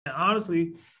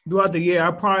honestly, throughout the year,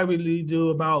 I probably do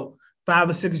about 5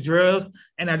 or 6 drills,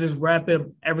 and I just wrap it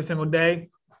every single day.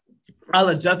 I'll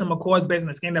adjust them, of course, based on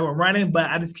the scheme that we're running, but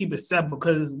I just keep it simple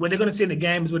because what they're going to see in the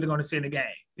game is what they're going to see in the game.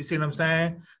 You see what I'm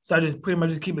saying? So I just pretty much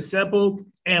just keep it simple.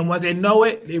 And once they know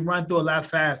it, they run through a lot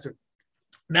faster.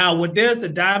 Now, with this, the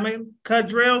diamond cut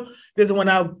drill, this is when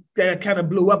that kind of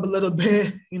blew up a little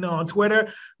bit, on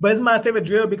Twitter. But it's my favorite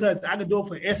drill because I can do it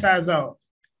for inside zone.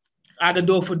 I can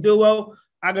do it for duo.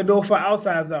 I can do it for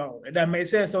outside zone. If that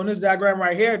makes sense. So in this diagram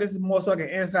right here, this is more so like an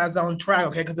inside zone track,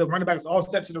 okay? Because the running back is all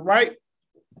set to the right.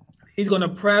 He's going to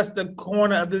press the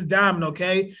corner of this diamond,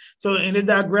 okay? So in this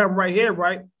diagram right here,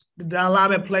 right, the down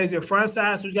lineman plays your front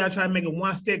side, so you got to try to make a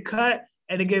one-stick cut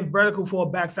and then get vertical for a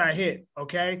backside hit,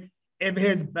 okay? If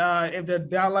the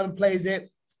down lineman plays it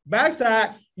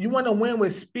backside, you want to win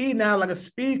with speed now, like a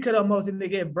speed cut almost, and they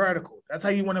get vertical. That's how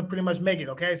you want to pretty much make it,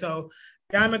 okay? So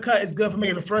diamond cut is good for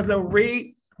making the first level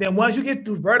read. Then once you get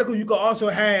through vertical, you can also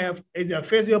have a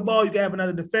physio ball. You can have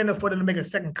another defender for them to make a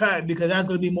second cut because that's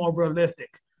going to be more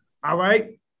realistic. All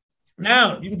right.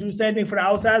 Now you can do the same thing for the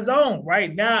outside zone.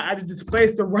 Right now, I just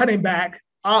displaced the running back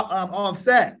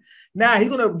offset. Now he's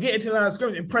gonna get into the line of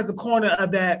scrimmage and press the corner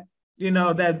of that,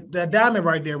 that diamond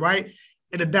right there, right?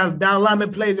 And the down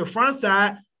lineman plays the front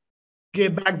side,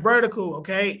 get back vertical.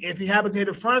 Okay. If he happens to hit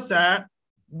the front side,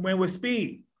 win with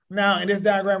speed. Now in this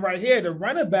diagram right here, the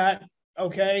running back,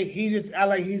 okay, he's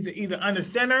either under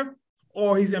center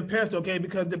or he's in pistol, okay,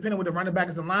 because depending on what the running back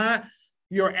is in line,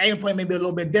 your aim point may be a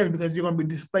little bit different because you're going to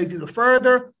be displaced either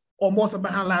further or more so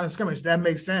behind the line of scrimmage. That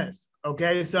makes sense.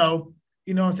 Okay. So,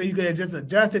 you can just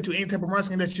adjust it to any type of run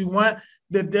scheme that you want.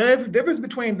 The difference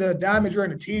between the diamond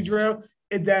drill and the T drill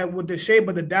is that with the shape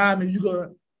of the diamond, you're going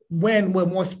to win with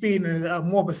more speed and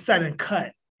more of a sudden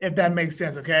cut, if that makes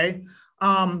sense. Okay.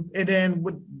 And then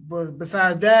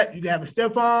besides that, you can have a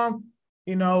stiff arm,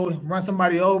 run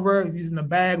somebody over using the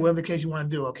bag, whatever the case you want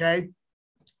to do. Okay.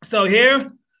 So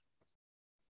here,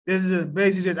 this is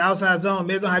basically just outside zone,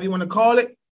 mid zone, however you want to call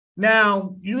it.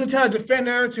 Now, you can tell a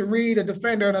defender to read a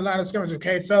defender in the line of scrimmage,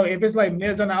 okay? So if it's like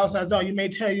mid zone, outside zone, you may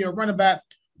tell your running back,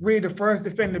 read the first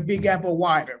defender, big gap or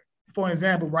wider, for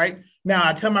example, right? Now,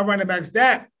 I tell my running backs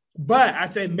that, but I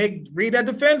say read that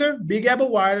defender, big gap or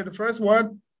wider, the first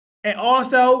one, and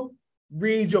also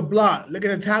read your block. Look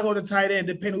at the tackle or the tight end,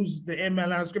 depending who's the end man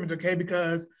line of scrimmage, okay?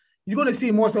 Because you're going to see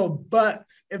more so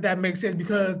butts, if that makes sense,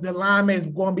 because the lineman is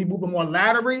going to be moving more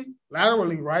laterally,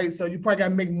 right? So you probably got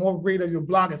to make more read of your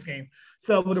blocking scheme.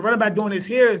 So what the running back doing this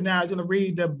here is now he's going to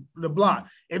read the block.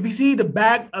 If you see the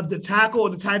back of the tackle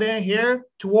or the tight end here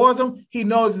towards him, he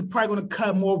knows he's probably going to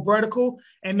cut more vertical.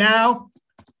 And now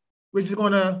we're just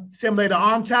going to simulate an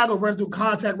arm tackle, run through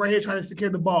contact right here, trying to secure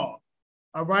the ball.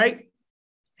 All right?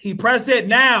 He press it.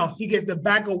 Now he gets the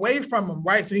back away from him,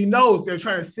 right? So he knows they're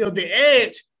trying to seal the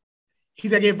edge. He's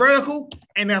going to get vertical,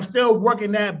 and I'm still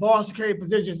working that ball security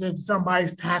position if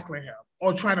somebody's tackling him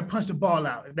or trying to punch the ball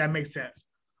out, if that makes sense.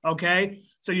 Okay?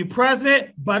 So you press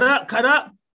it, butt up, cut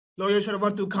up, lower your shoulder,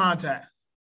 run through contact.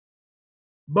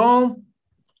 Boom.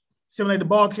 Simulate the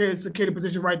ball security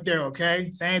position right there,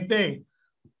 okay? Same thing.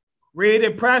 Read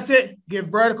it, press it, get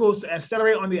vertical,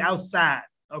 accelerate on the outside,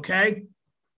 okay?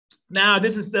 Now,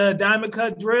 this is the diamond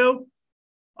cut drill.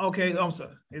 Okay, I'm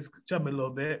sorry. It's jumping a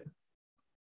little bit.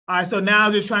 All right, so now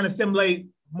I'm just trying to simulate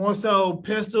more so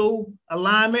pistol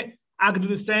alignment. I could do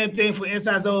the same thing for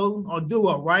inside zone or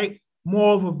duo, right?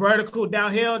 More of a vertical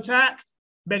downhill attack,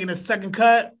 making a second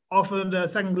cut off of the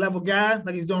second level guy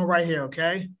like he's doing right here,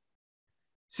 okay?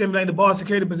 Simulate the ball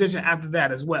security position after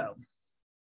that as well.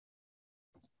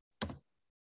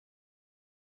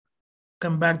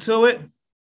 Come back to it.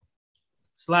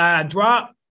 Slide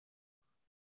drop.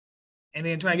 And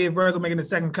then try to get vertical, making the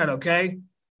second cut, okay?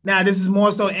 Now, this is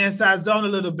more so inside zone a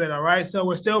little bit, all right? So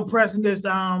we're still pressing this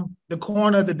the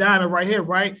corner of the diamond right here,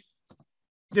 right?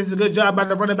 This is a good job by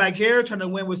the running back here, trying to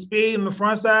win with speed on the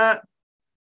front side.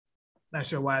 Not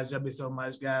sure why it's jumping so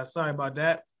much, guys. Sorry about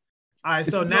that. All right,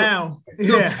 so now. It's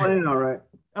still playing all right.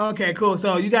 Okay, cool.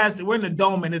 So you guys, we're in the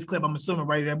dome in this clip, I'm assuming,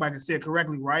 right? Everybody can see it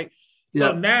correctly, right? Yeah.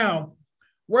 So now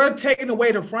we're taking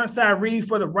away the front side read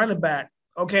for the running back.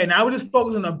 Okay, now we're just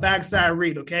focusing on the backside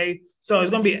read, okay? So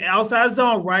it's going to be outside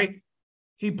zone, right?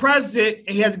 He presses it,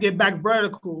 and he has to get back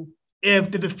vertical if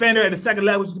the defender at the second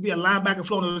level is going to be a linebacker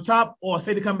floating to the top or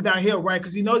safety coming downhill, right?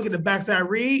 Because he knows he gets the backside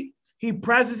read. He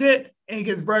presses it, and he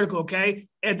gets vertical, okay?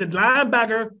 If the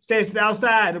linebacker stays to the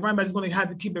outside, the running back is going to have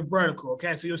to keep it vertical,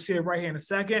 okay? So you'll see it right here in a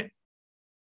second.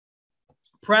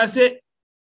 Press it.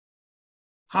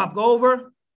 Hop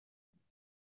over.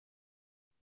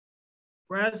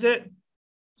 Press it.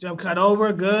 Jump cut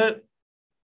over. Good.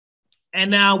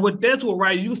 And now with this one,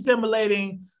 right, you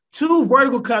simulating two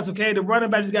vertical cuts, okay? The running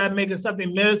back just got to make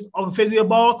something miss on a physio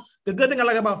ball. The good thing I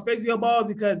like about physio ball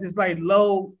because it's like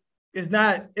low, it's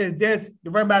this,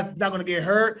 the running back's not going to get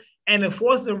hurt. And it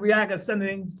forces them to react to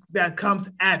something that comes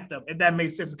at them, if that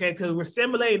makes sense, okay? Because we're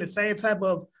simulating the same type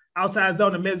of outside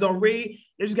zone and mid zone read.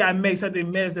 You just got to make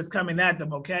something miss that's coming at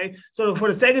them, okay? So for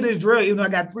the sake of this drill, even though I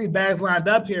got 3 bags lined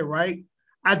up here, right?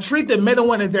 I treat the middle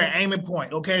one as their aiming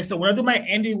point, okay? So when I do my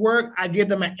indy work, I give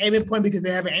them an aiming point because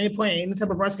they have an aiming point in any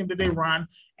type of run scheme that they run,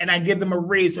 and I give them a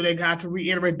read so they can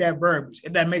reiterate that verbiage,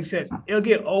 if that makes sense. It'll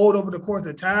get old over the course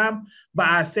of time, but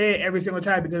I say it every single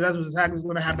time because that's what's exactly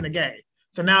going to happen in the game.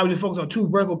 So now we just focus on 2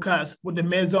 vertical cuts with the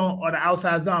mid zone or the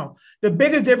outside zone. The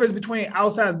biggest difference between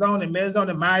outside zone and mid zone,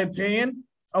 in my opinion,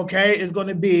 okay, is going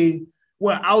to be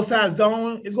outside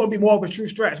zone is going to be more of a true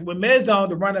stretch. With mid zone,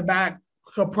 the running back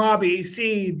could probably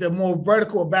see the more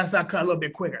vertical or backside cut a little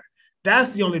bit quicker.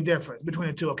 That's the only difference between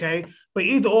the two, okay? But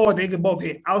either or, they can both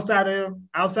hit outside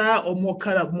or more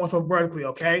cut up, more so vertically,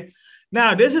 okay?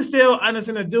 Now, this is still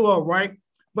Anderson a duo, right?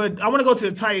 But I want to go to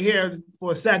the tight here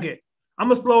for a second. I'm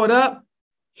going to slow it up.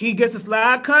 He gets a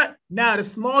slide cut. Now, the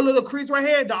small little crease right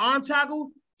here, the arm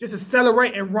tackle, just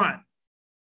accelerate and run.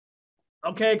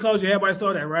 Okay, Coach, everybody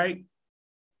saw that, right?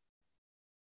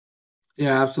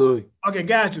 Yeah, absolutely. Okay,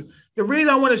 got you. The reason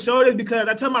I want to show this because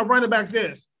I tell my running backs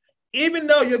this. Even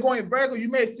though you're going vertical, you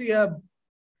may see a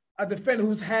defender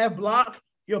who's half blocked.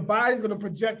 Your body's going to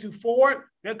project you forward.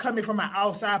 They're coming from an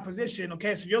outside position,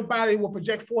 okay? So your body will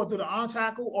project forward through the arm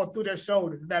tackle or through their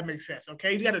shoulders, if that makes sense,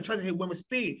 okay? You got to try to hit win with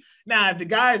speed. Now, if the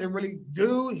guy is a really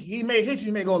dude, he may hit you,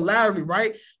 he may go laterally,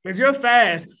 right? But if you're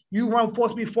fast, you run full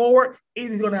speed forward,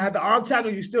 either he's going to have the arm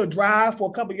tackle, you still drive for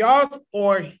a couple yards,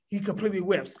 or he completely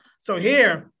whips. So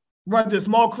here, run the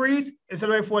small crease,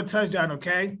 accelerate for a touchdown,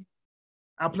 okay?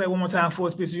 I'll play one more time full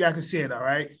speed so you guys can see it, all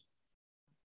right?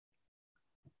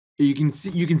 You can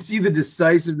see the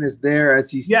decisiveness there as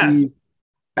he sees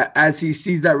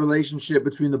that relationship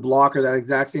between the blocker, that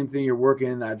exact same thing you're working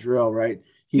in that drill, right?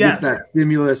 He gets that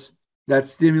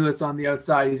stimulus on the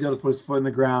outside. He's able to put his foot in the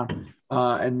ground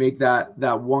and make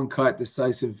that one cut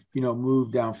decisive, move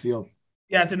downfield.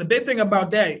 Yes, and the big thing about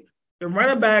that, the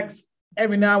running backs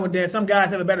every now and then, some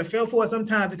guys have a better feel for it.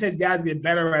 Sometimes it takes guys to get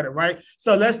better at it, right?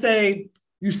 So let's say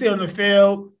you sit on the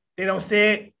field, they don't see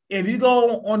it. If you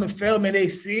go on the film and they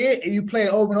see it and you play it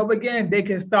over and over again, they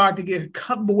can start to get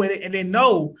comfortable with it and they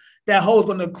know that hole's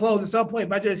going to close at some point.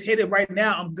 If I just hit it right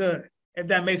now, I'm good. If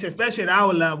that makes sense, especially at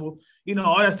our level,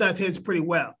 all that stuff hits pretty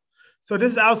well. So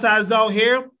this is outside zone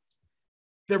here.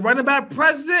 The running back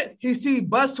presses it. He sees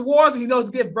bust towards it. He knows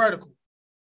to get vertical.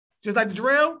 Just like the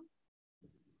drill.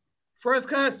 First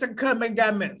cut, second cut, make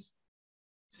that miss.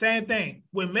 Same thing.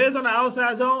 When miss on the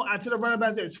outside zone, I tell the running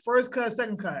back, it's first cut,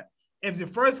 second cut. If the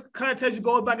first cut tells you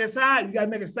go back inside, you got to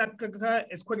make a second cut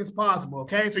as quick as possible,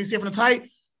 okay? So you see it from the tight,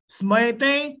 small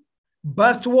thing,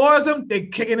 bust towards them, they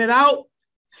kicking it out,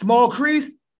 small crease,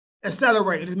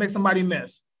 accelerate, and just make somebody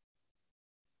miss.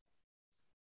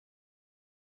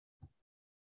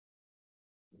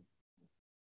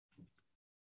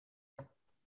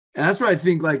 And that's why I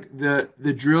think like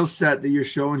the drill set that you're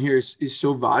showing here is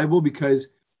so valuable because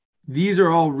these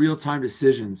are all real-time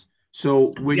decisions.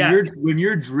 So when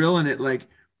you're drilling it, like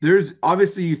there's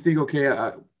obviously you think,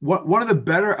 okay, one of the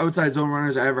better outside zone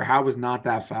runners I ever had was not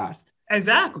that fast.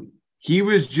 Exactly. He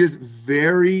was just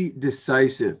very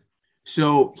decisive.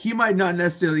 So he might not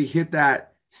necessarily hit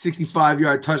that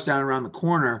 65-yard touchdown around the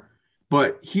corner,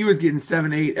 but he was getting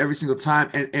 7-8 every single time.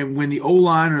 And when the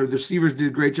O-line or the receivers did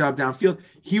a great job downfield,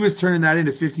 he was turning that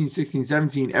into 15, 16,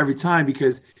 17 every time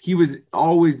because he was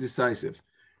always decisive.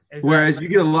 Exactly. Whereas you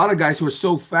get a lot of guys who are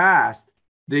so fast,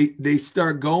 they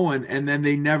start going and then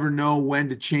they never know when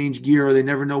to change gear or they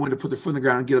never know when to put their foot in the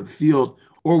ground and get up the field.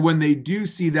 Or when they do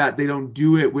see that, they don't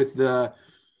do it with the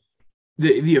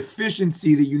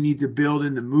efficiency that you need to build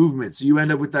in the movement. So you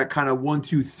end up with that kind of 1,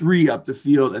 2, 3 up the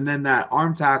field. And then that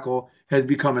arm tackle has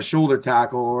become a shoulder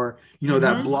tackle or,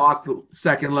 that blocked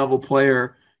second level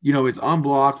player, is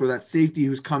unblocked or that safety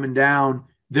who's coming down,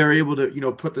 they're able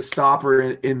to, put the stopper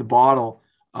in the bottle.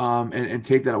 And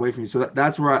take that away from you. So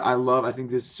that's where I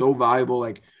think this is so valuable,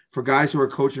 like for guys who are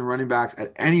coaching running backs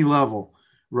at any level,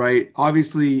 right?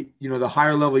 Obviously, the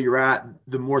higher level you're at,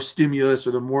 the more stimulus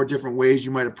or the more different ways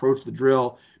you might approach the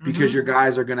drill because your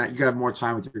guys you gotta have more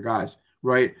time with your guys,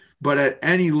 right? But at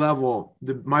any level,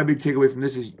 my big takeaway from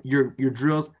this is your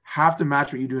drills have to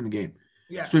match what you do in the game.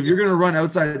 So if you're going to run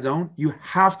outside zone, you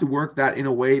have to work that in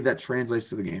a way that translates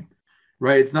to the game,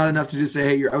 right? It's not enough to just say,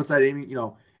 hey, you're outside aiming,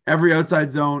 every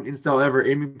outside zone install ever,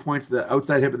 aiming points to the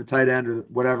outside hip of the tight end or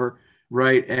whatever,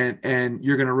 right? And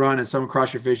you're going to run and someone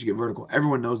cross your face, you get vertical.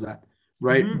 Everyone knows that,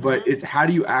 right? Mm-hmm. But it's how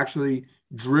do you actually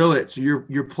drill it so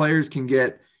your players can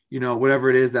get, whatever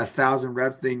it is, that 1,000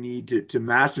 reps they need to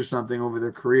master something over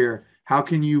their career. How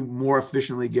can you more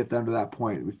efficiently get them to that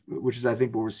point, which is, I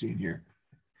think, what we're seeing here.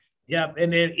 Yep.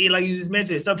 And then, like you just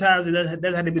mentioned, sometimes it doesn't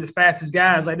have to be the fastest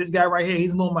guys. Like this guy right here,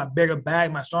 he's moving my bigger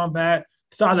back, my strong back,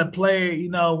 solid player.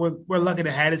 We're lucky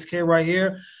to have this kid right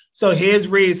here. So here's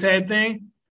Reed, same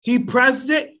thing. He presses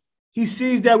it. He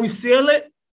sees that we seal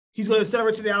it. He's going to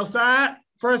accelerate to the outside.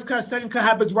 First cut, second cut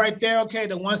happens right there. Okay,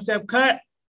 the one-step cut.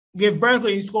 Get vertical,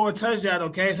 you score a touchdown.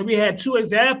 Okay, so we had two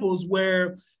examples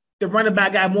where the running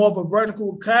back got more of a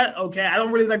vertical cut. Okay, I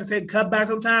don't really like to say cut back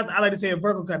sometimes. I like to say a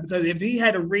vertical cut because if he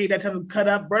had to read that time to cut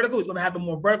up vertical, he's going to have it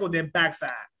more vertical than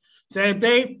backside. Same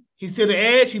thing. He sees the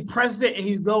edge, he presses it, and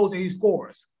he goes and he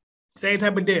scores. Same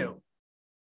type of deal.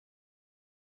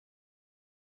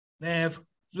 Now,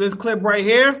 this clip right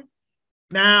here.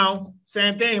 Now,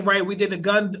 same thing, right? We did the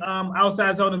gun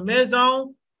outside zone and mid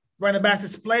zone. Running back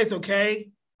to place, okay?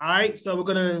 All right, so we're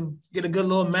going to get a good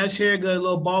little mesh here, good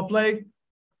little ball play.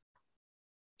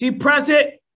 He press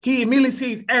it. He immediately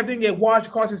sees everything get washed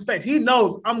across his face. He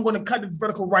knows I'm going to cut this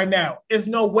vertical right now. There's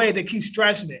no way to keep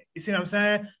stretching it. You see what I'm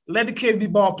saying? Let the kids be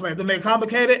ball players. Don't make it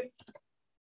complicated.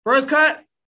 First cut,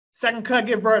 second cut,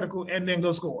 get vertical, and then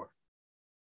go score.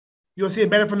 You'll see it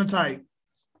better from the tight.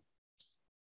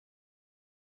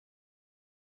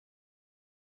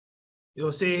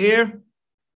 You'll see it here.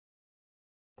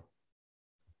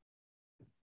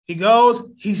 He goes,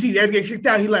 he sees everything get kicked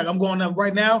out. He's like, I'm going up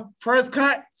right now. First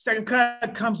cut, second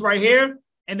cut comes right here,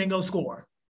 and then go score.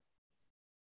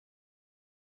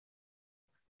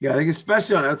 Yeah, I think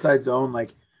especially on outside zone,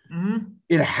 like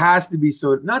it has to be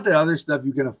so. Not that other stuff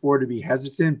you can afford to be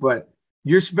hesitant, but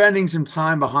you're spending some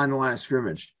time behind the line of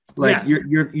scrimmage. Like yes.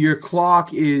 your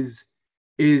clock is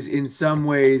in some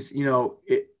ways,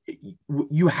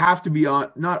 you have to be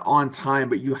not on time,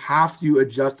 but you have to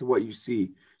adjust to what you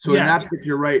see. So in that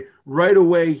picture, right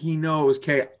away, he knows,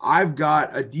 okay, I've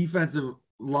got a defensive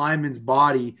lineman's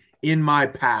body in my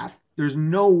path. There's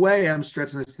no way I'm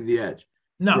stretching this to the edge.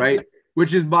 No. Right?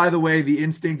 Which is, by the way, the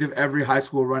instinct of every high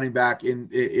school running back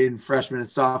in freshman and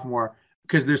sophomore,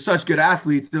 because they're such good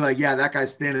athletes. They're like, yeah, that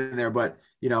guy's standing there, but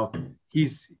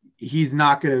he's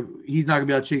not gonna be able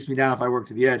to chase me down if I work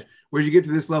to the edge. Whereas you get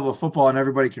to this level of football and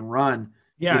everybody can run.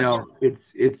 Yes.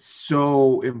 It's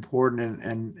so important,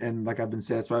 and like I've been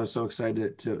saying, that's why I was so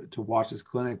excited to watch this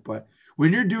clinic. But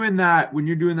when you're doing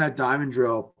that diamond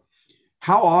drill,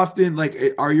 how often,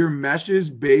 like, are your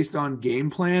meshes based on game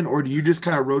plan, or do you just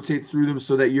kind of rotate through them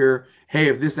so that you're, hey,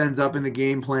 if this ends up in the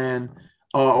game plan,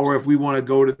 or if we want to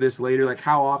go to this later, like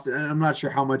how often? And I'm not sure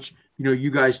how much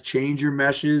you guys change your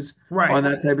meshes on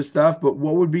that type of stuff, but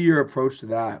what would be your approach to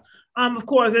that? Of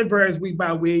course, it varies week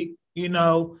by week.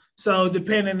 So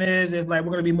depending is if like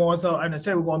we're gonna be more so, and I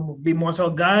said we're gonna be more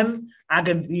so gun, I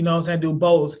could, do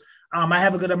both. I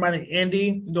have a good amount of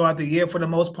indy throughout the year for the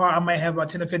most part. I might have about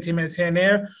 10 to 15 minutes here and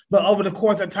there, but over the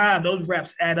course of time, those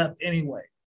reps add up anyway.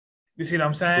 You see what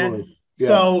I'm saying? Totally. Yeah.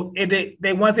 So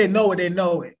they once they know it, they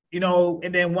know it.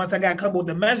 And then once I got comfortable with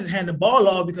the message, hand the ball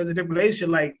off because of different relationship,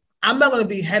 like I'm not going to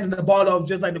be handing the ball off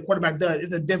just like the quarterback does.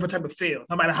 It's a different type of feel.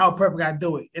 No matter how perfect I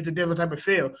do it, it's a different type of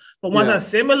feel. But once I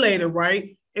simulate it,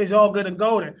 right, it's all good and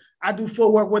golden. I do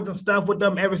full work with them, stuff with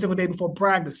them every single day before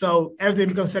practice. So everything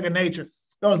becomes second nature.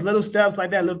 Those little steps like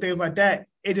that, little things like that,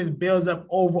 it just builds up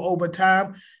over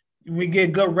time. We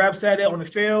get good reps at it on the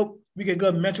field. We get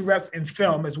good mental reps in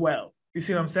film as well. You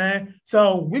see what I'm saying?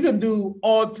 So we can do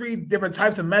all three different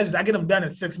types of measures. I get them done in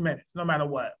 6 minutes, no matter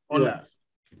what, or less.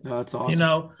 No, that's awesome.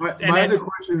 My other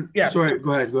question. Yes. Sorry,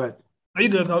 go ahead. Are you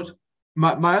good, Coach?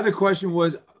 My other question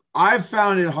was, I've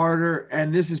found it harder,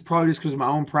 and this is probably just because of my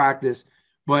own practice,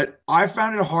 but I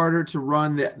found it harder to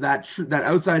run that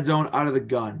outside zone out of the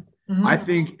gun. Mm-hmm. I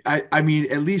think, I mean,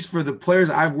 at least for the players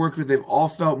I've worked with, they've all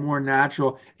felt more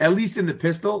natural, at least in the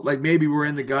pistol. Like maybe we're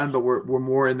in the gun, but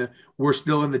we're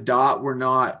still in the dot. We're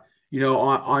not,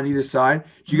 on either side.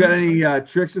 Do you got any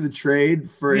tricks of the trade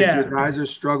for if your guys are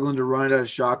struggling to run it out of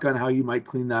shotgun, how you might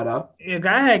clean that up? Yeah,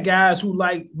 I had guys who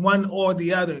like one or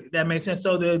the other. That makes sense.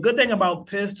 So the good thing about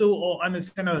pistol or under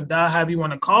center or dot, however you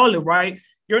want to call it, right?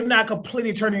 You're not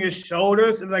completely turning your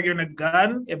shoulders like you're in a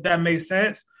gun, if that makes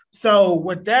sense. So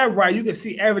with that, right, you can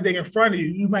see everything in front of you.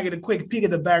 You might get a quick peek at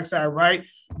the backside, right?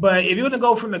 But if you're going to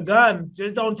go from the gun,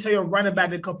 just don't tell your running back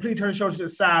to completely turn your shoulders to the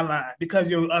sideline because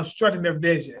you're obstructing their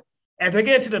vision. As they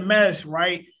get to the mesh,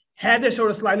 right, have their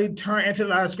shoulder slightly turn into the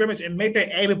line of scrimmage and make their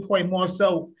aiming point more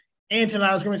so into the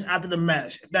line of scrimmage after the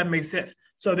mesh, if that makes sense.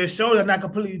 So their shoulders are not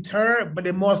completely turned, but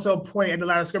they're more so pointing at the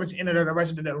line of scrimmage in the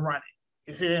direction that they're running.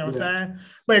 You see what I'm saying?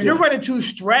 But if you're running true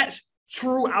stretch,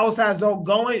 true outside zone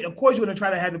going, of course you're going to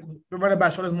try to have the running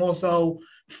back shoulders more so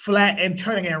flat and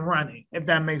turning and running, if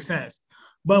that makes sense.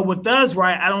 But with us,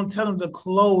 right, I don't tell them to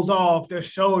close off their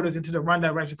shoulders into the run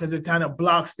direction because it kind of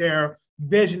blocks their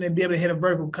vision and be able to hit a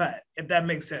vertical cut, if that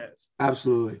makes sense.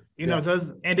 Absolutely. You know, so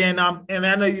and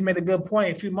I know you made a good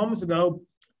point a few moments ago.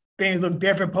 Things look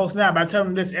different post snap. I tell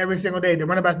them this every single day. The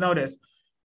running backs know this.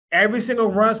 Every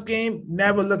single run scheme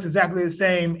never looks exactly the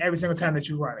same every single time that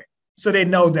you run it. So they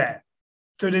know that.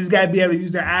 So they just got to be able to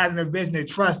use their eyes and their vision and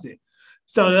trust it.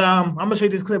 So I'm going to show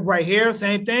you this clip right here.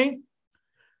 Same thing.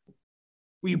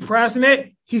 We pressing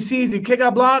it. He sees the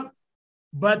kickout block,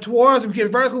 but towards him, gets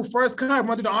vertical, first cut,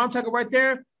 run through the arm tackle right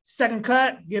there. Second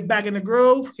cut, get back in the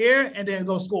groove here, and then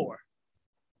go score.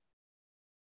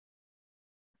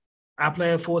 I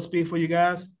play at full speed for you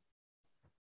guys.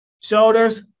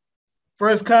 Shoulders,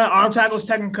 first cut, arm tackle,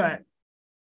 second cut,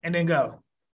 and then go.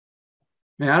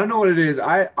 Man, I don't know what it is.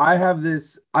 I have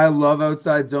this. I love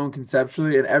outside zone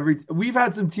conceptually, and we've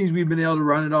had some teams we've been able to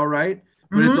run it all right,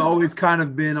 but it's always kind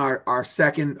of been our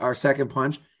second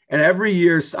punch. And every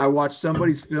year I watch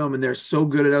somebody's film and they're so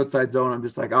good at outside zone. I'm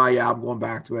just like, oh yeah, I'm going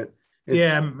back to it.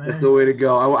 It's the way to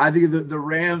go. I think the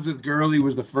Rams with Gurley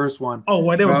was the first one. Oh,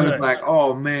 well, they were good. Like,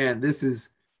 oh man, this is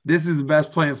the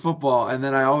best play in football. And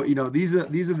then these are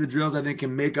the drills I think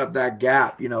can make up that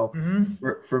gap.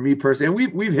 For me personally,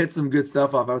 and we've hit some good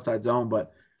stuff off outside zone,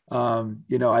 but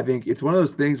I think it's one of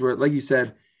those things where, like you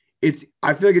said,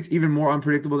 I feel like it's even more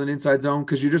unpredictable than inside zone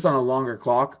because you're just on a longer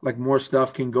clock. Like more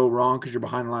stuff can go wrong because you're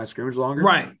behind the line of scrimmage longer.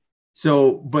 Right.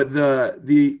 So, but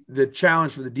the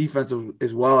challenge for the defense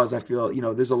as well as I feel,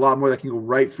 there's a lot more that can go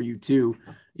right for you too.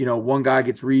 One guy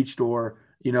gets reached or,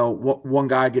 one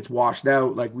guy gets washed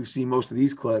out. Like we've seen most of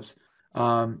these clips.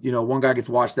 One guy gets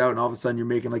washed out and all of a sudden you're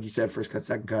making, like you said, first cut,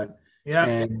 second cut. Yeah.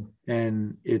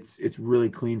 And it's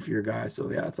really clean for your guys. So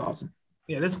yeah, it's awesome.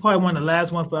 Yeah, this is probably one of the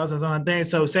last ones for us on the thing.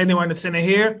 So same thing, we're in the center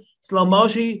here. Slow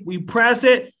motion. We press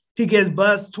it. He gets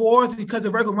buzzed towards because the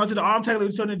vertical runs to the arm tackle.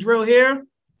 We showed the drill here.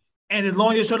 And as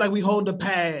long as you show like we hold the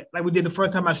pad, like we did the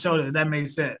first time I showed it, that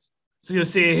makes sense. So you'll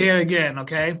see it here again,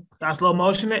 okay? I slow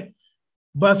motion it.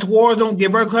 Buzz towards him,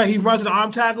 get vertical. He runs to the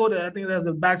arm tackle. I think that's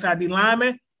a backside D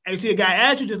lineman. And you see a guy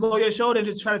at you, just lower your shoulder and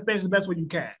just try to finish the best way you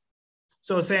can.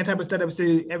 So the same type of stuff that we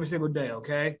see every single day,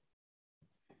 okay?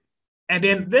 And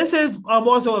then this is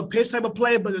also a pitch type of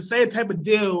play, but the same type of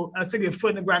deal, I think, your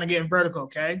foot in the ground and getting vertical,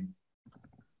 okay?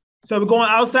 So we're going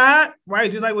outside, right?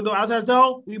 Just like we're doing outside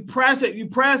zone. You press it, you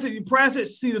press it, you press it.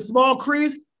 See the small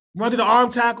crease, run to the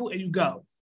arm tackle, and you go.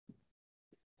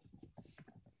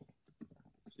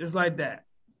 Just like that.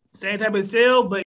 Same type of steal, but